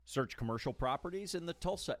Search commercial properties in the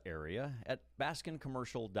Tulsa area at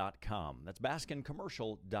baskincommercial.com. That's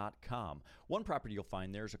baskincommercial.com. One property you'll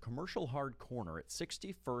find there is a commercial hard corner at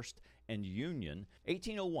 61st and Union,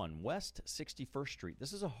 1801 West 61st Street.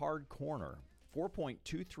 This is a hard corner,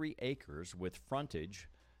 4.23 acres with frontage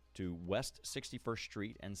to West 61st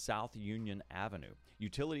Street and South Union Avenue.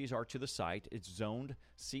 Utilities are to the site. It's zoned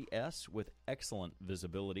CS with excellent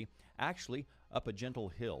visibility. Actually, up a gentle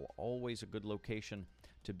hill, always a good location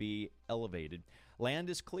to be elevated. Land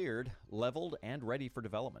is cleared, leveled, and ready for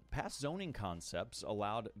development. Past zoning concepts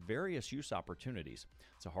allowed various use opportunities.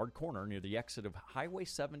 It's a hard corner near the exit of Highway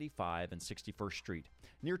 75 and 61st Street.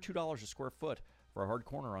 Near $2 a square foot for a hard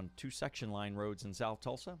corner on two section line roads in South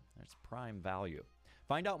Tulsa. That's prime value.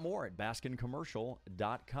 Find out more at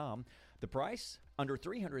baskincommercial.com. The price, under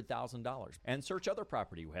 $300,000. And search other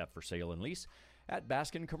property you have for sale and lease at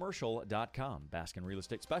baskincommercial.com. Baskin Real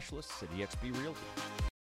Estate Specialists at eXp Realty.